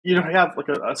you have like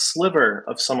a sliver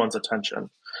of someone's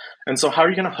attention. And so how are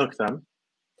you going to hook them?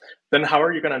 Then how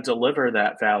are you going to deliver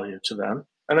that value to them?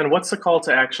 And then what's the call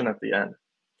to action at the end?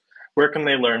 Where can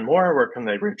they learn more? Where can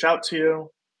they reach out to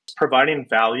you? Providing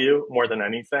value more than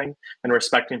anything and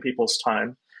respecting people's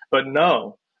time. But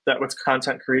know that with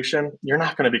content creation, you're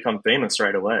not going to become famous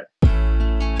right away.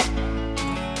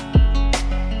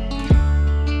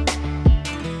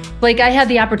 Blake, I had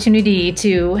the opportunity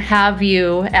to have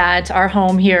you at our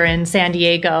home here in San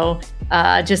Diego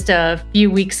just a few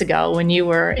weeks ago when you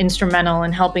were instrumental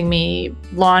in helping me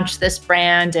launch this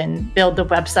brand and build the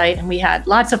website, and we had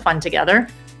lots of fun together.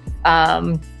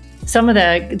 Some of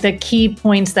the key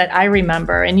points that I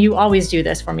remember, and you always do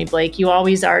this for me, Blake, you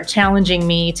always are challenging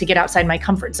me to get outside my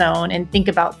comfort zone and think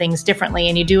about things differently,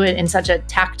 and you do it in such a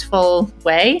tactful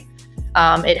way.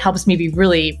 It helps me be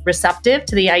really receptive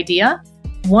to the idea.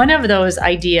 One of those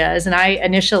ideas, and I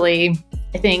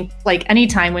think like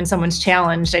anytime when someone's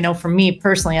challenged, I know for me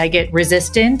personally, I get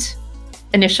resistant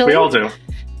initially. We all do.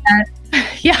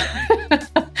 Yeah.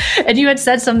 And you had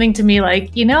said something to me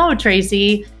like,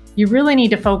 Tracy, you really need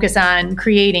to focus on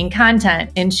creating content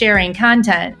and sharing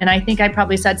content. And I think I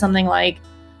probably said something like,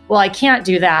 well, I can't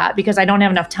do that because I don't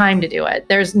have enough time to do it.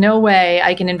 There's no way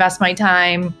I can invest my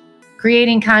time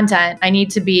creating content. I need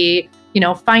to be,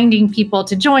 finding people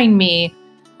to join me.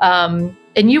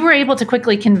 And you were able to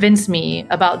quickly convince me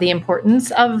about the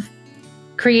importance of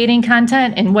creating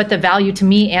content and what the value to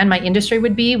me and my industry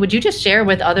would be. Would you just share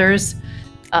with others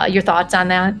your thoughts on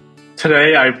that?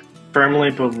 Today, I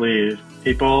firmly believe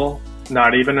people,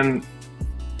 not even in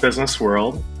business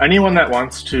world, anyone that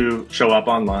wants to show up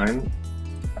online,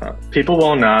 people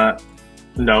will not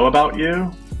know about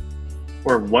you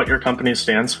or what your company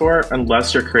stands for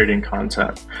unless you're creating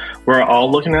content. We're all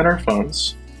looking at our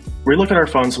phones. We look at our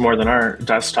phones more than our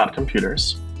desktop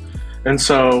computers. And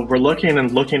so we're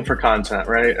looking for content,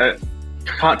 right?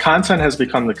 Content has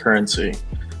become the currency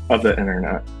of the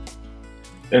internet.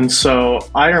 And so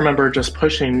I remember just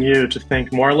pushing you to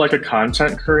think more like a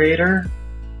content creator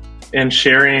and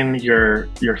sharing your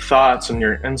thoughts and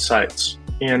your insights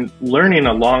and learning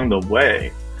along the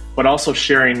way, but also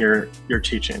sharing your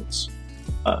teachings.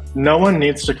 No one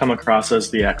needs to come across as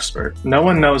the expert. No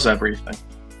one knows everything.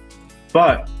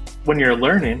 But when you're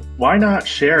learning, why not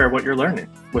share what you're learning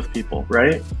with people,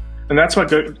 right? And that's what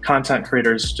good content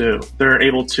creators do. They're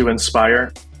able to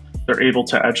inspire, they're able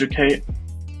to educate.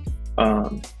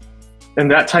 And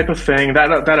that type of thing,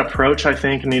 that approach, I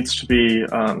think, needs to be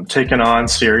taken on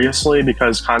seriously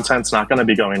because content's not going to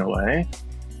be going away.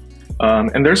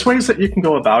 And there's ways that you can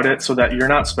go about it so that you're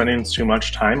not spending too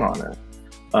much time on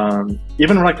it.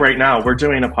 Even like right now, we're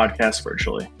doing a podcast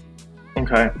virtually,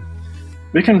 okay?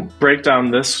 We can break down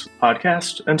this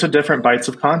podcast into different bites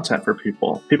of content for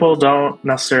people. People don't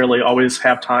necessarily always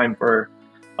have time for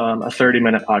a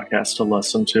 30-minute podcast to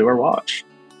listen to or watch.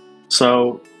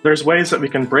 So there's ways that we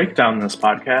can break down this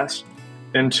podcast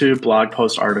into blog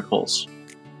post articles,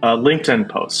 LinkedIn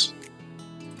posts,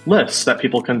 lists that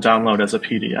people can download as a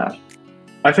PDF.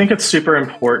 I think it's super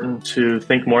important to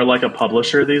think more like a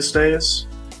publisher these days.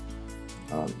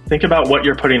 Think about what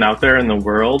you're putting out there in the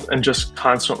world and just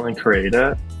constantly create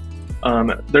it.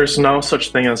 There's no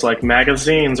such thing as like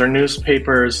magazines or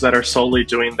newspapers that are solely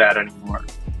doing that anymore.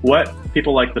 What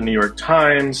people like the New York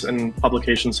Times and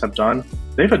publications have done,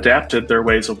 they've adapted their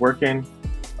ways of working.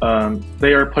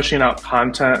 They are pushing out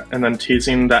content and then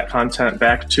teasing that content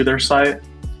back to their site.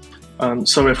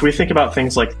 So if we think about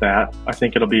things like that, I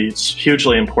think it'll be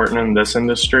hugely important in this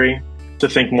industry to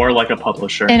think more like a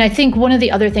publisher. And I think one of the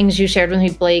other things you shared with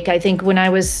me, Blake, I think when I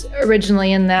was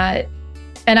originally in that,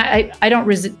 and I don't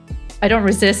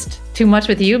resist too much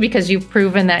with you because you've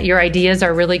proven that your ideas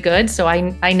are really good. So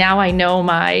I know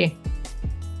my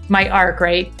arc,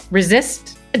 right?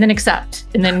 Resist and then accept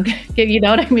and then, you know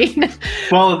what I mean?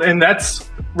 Well, and that's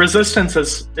resistance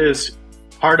is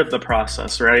part of the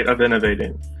process, right? Of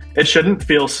innovating. It shouldn't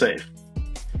feel safe.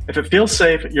 If it feels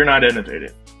safe, you're not innovating.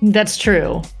 That's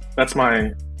true. That's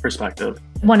my perspective.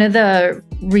 One of the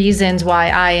reasons why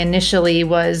I initially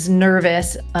was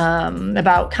nervous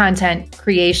about content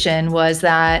creation was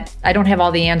that I don't have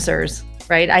all the answers,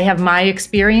 right? I have my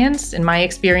experience, and my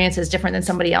experience is different than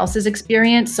somebody else's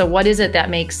experience. So what is it that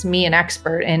makes me an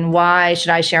expert, and why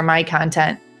should I share my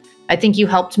content? I think you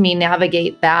helped me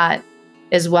navigate that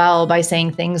as well by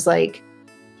saying things like,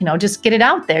 just get it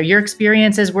out there. Your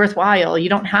experience is worthwhile. You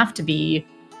don't have to be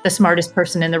the smartest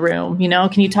person in the room.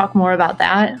 Can you talk more about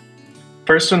that?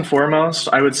 First and foremost,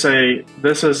 I would say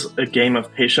this is a game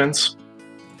of patience.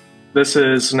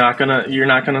 You're not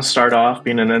gonna start off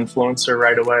being an influencer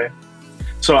right away.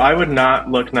 So I would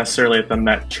not look necessarily at the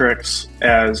metrics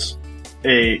as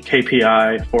a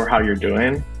KPI for how you're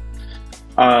doing.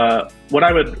 What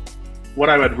I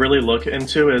would really look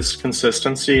into is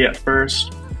consistency at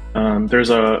first. There's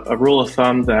a rule of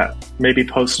thumb that maybe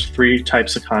post 3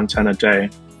 types of content a day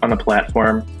on a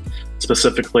platform,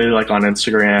 specifically like on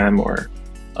Instagram or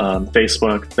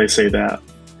Facebook. They say that.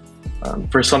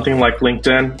 For something like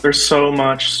LinkedIn, there's so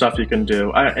much stuff you can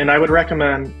do. And I would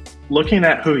recommend looking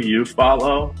at who you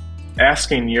follow,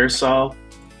 asking yourself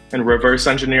and reverse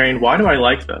engineering, why do I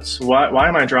like this? Why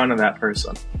am I drawn to that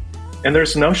person? And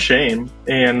there's no shame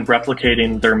in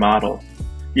replicating their model.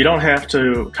 You don't have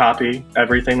to copy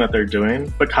everything that they're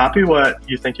doing, but copy what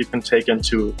you think you can take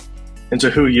into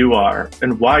who you are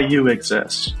and why you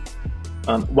exist.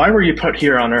 Why were you put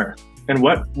here on Earth? And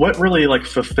what really like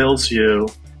fulfills you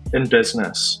in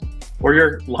business or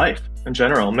your life in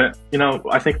general? You know,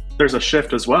 I think there's a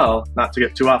shift as well, not to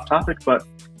get too off topic, but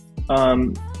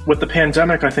with the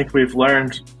pandemic, I think we've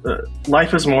learned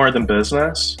life is more than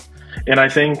business. And I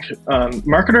think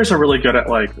marketers are really good at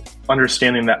like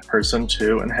understanding that person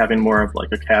too, and having more of like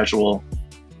a casual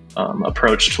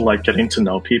approach to like getting to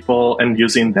know people and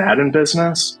using that in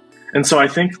business. And so I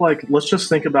think like, let's just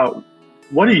think about,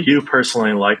 what do you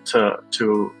personally like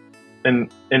to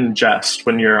ingest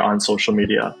when you're on social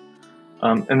media?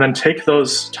 And then take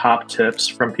those top tips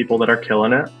from people that are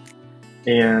killing it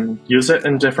and use it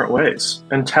in different ways.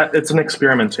 And it's an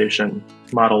experimentation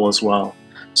model as well.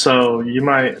 So you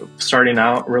might, starting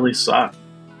out, really suck,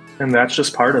 and that's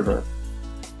just part of it.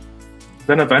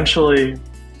 Then eventually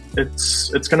it's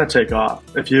going to take off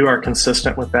if you are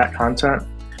consistent with that content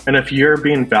and if you're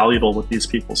being valuable with these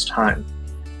people's time.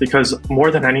 Because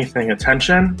more than anything,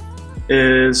 attention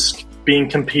is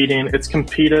it's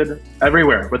competed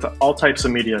everywhere with all types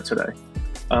of media today.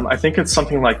 I think it's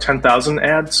something like 10,000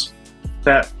 ads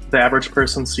that the average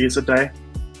person sees a day.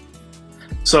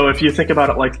 So if you think about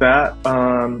it like that,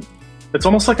 it's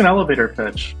almost like an elevator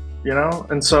pitch, you know?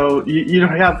 And so you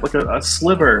have like a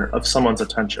sliver of someone's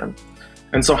attention.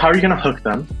 And so how are you going to hook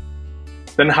them?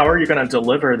 Then how are you going to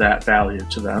deliver that value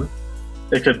to them?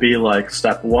 It could be like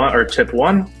step 1 or tip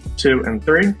 1, 2, and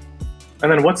 3.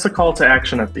 And then what's the call to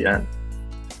action at the end?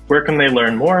 Where can they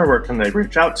learn more? Where can they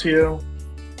reach out to you?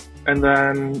 And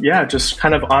then, yeah, just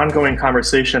kind of ongoing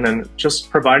conversation and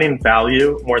just providing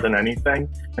value more than anything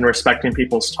and respecting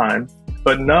people's time.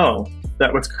 But know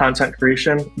that with content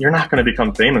creation, you're not going to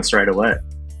become famous right away.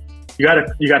 You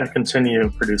gotta continue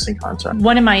producing content.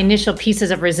 One of my initial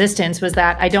pieces of resistance was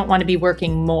that I don't want to be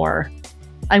working more.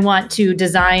 I want to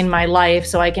design my life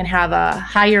so I can have a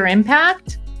higher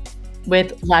impact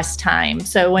with less time.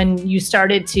 So when you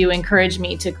started to encourage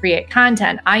me to create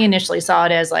content, I initially saw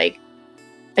it as like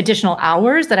additional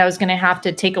hours that I was going to have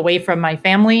to take away from my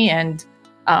family and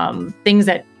things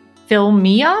that fill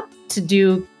me up to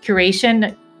do creation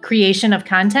of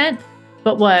content.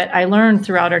 But what I learned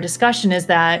throughout our discussion is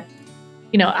that,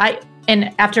 you know,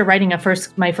 after writing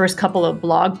my first couple of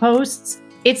blog posts,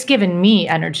 it's given me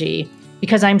energy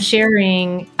because I'm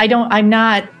sharing. I'm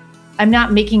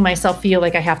not making myself feel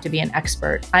like I have to be an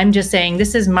expert. I'm just saying,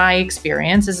 this is my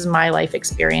experience. This is my life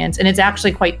experience. And it's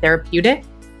actually quite therapeutic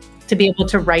to be able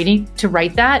to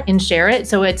write that and share it.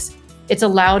 So it's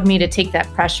allowed me to take that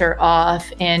pressure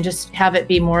off and just have it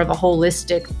be more of a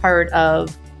holistic part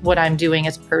of what I'm doing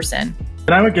as a person.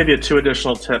 And I would give you 2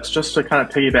 additional tips just to kind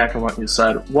of piggyback on what you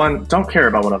said. 1, don't care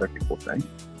about what other people think.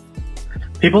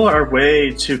 People are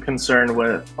way too concerned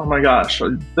with, oh my gosh,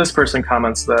 this person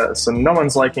comments this and no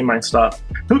one's liking my stuff.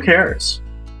 Who cares?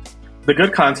 The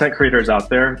good content creators out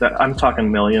there, that I'm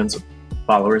talking millions of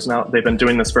followers now, they've been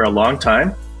doing this for a long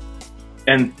time.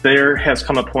 And there has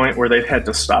come a point where they've had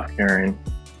to stop caring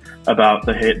about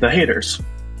the haters,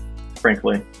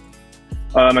 frankly.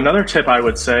 Another tip I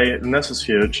would say, and this is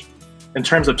huge, in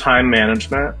terms of time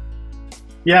management,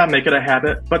 yeah, make it a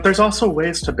habit, but there's also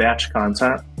ways to batch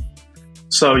content.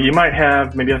 So you might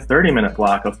have maybe a 30-minute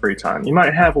block of free time. You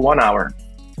might have 1 hour,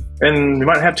 and you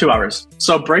might have 2 hours.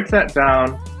 So break that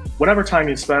down. Whatever time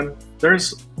you spend,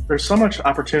 there's so much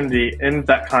opportunity in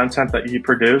that content that you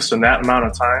produce in that amount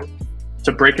of time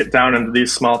to break it down into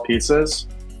these small pieces.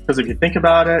 Because if you think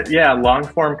about it, yeah,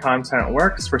 long-form content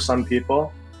works for some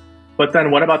people. But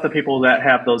then what about the people that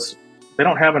have they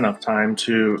don't have enough time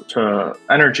to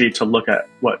energy to look at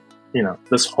what, you know,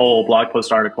 this whole blog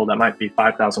post article that might be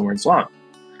 5,000 words long.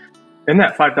 In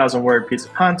that 5,000 word piece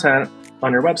of content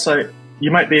on your website, you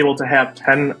might be able to have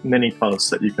 10 mini posts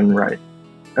that you can write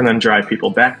and then drive people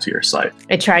back to your site.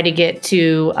 I try to get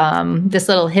to this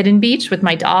little hidden beach with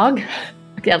my dog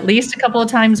at least a couple of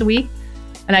times a week.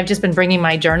 And I've just been bringing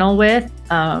my journal with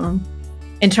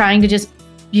and trying to just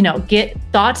get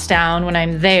thoughts down when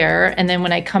I'm there. And then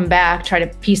when I come back, try to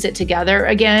piece it together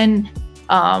again.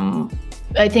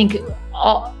 I think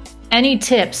any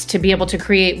tips to be able to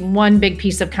create one big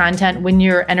piece of content when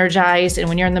you're energized and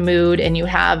when you're in the mood and you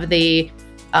have the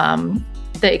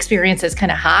experience is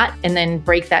kind of hot, and then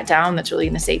break that down, that's really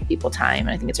going to save people time.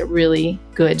 And I think it's a really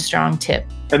good, strong tip.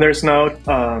 And there's no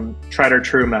tried or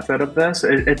true method of this.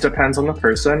 It depends on the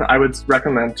person. I would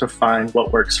recommend to find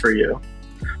what works for you.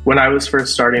 When I was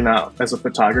first starting out as a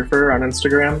photographer on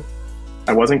Instagram,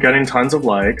 I wasn't getting tons of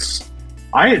likes.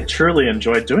 I truly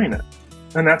enjoyed doing it.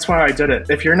 And that's why I did it.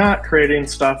 If you're not creating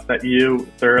stuff that you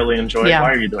thoroughly enjoy,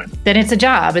 why are you doing it? Then it's a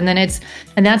job. And that's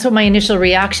what my initial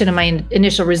reaction and my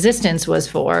initial resistance was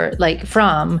for, I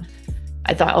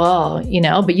thought,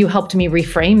 but you helped me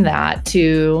reframe that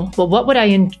to, well, what would I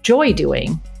enjoy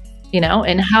doing?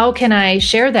 And how can I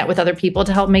share that with other people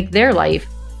to help make their life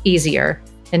easier?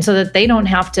 And so that they don't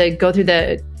have to go through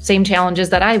the same challenges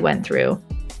that I went through.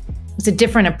 It's a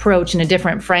different approach and a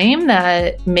different frame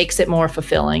that makes it more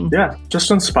fulfilling. Yeah,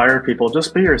 just inspire people.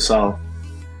 Just be yourself.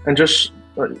 And just,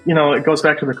 it goes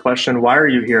back to the question, why are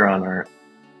you here on Earth?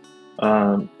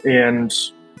 And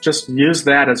just use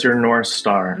that as your North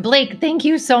Star. Blake, thank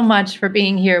you so much for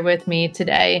being here with me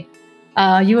today.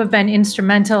 You have been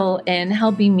instrumental in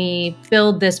helping me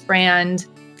build this brand,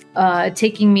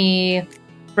 taking me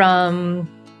from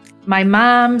my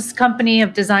mom's company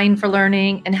of Design for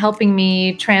Learning and helping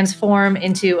me transform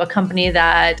into a company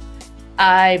that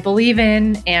I believe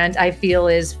in and I feel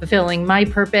is fulfilling my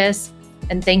purpose.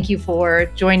 And thank you for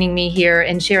joining me here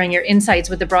and sharing your insights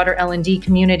with the broader L&D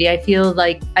community. I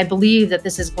believe that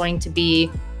this is going to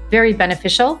be very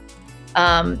beneficial.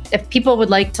 If people would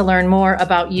like to learn more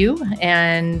about you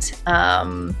and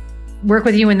work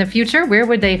with you in the future, where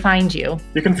would they find you?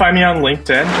 You can find me on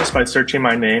LinkedIn just by searching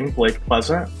my name, Blake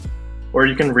Pleasant. Or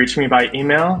you can reach me by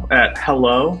email at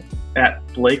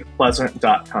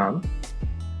hello@blakepleasant.com.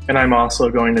 And I'm also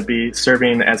going to be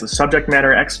serving as a subject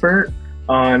matter expert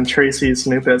on Tracy's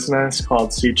new business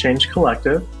called Sea Change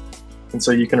Collective. And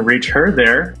so you can reach her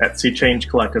there at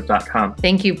seachangecollective.com.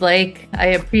 Thank you, Blake. I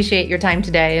appreciate your time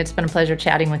today. It's been a pleasure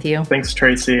chatting with you. Thanks,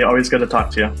 Tracy. Always good to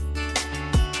talk to you.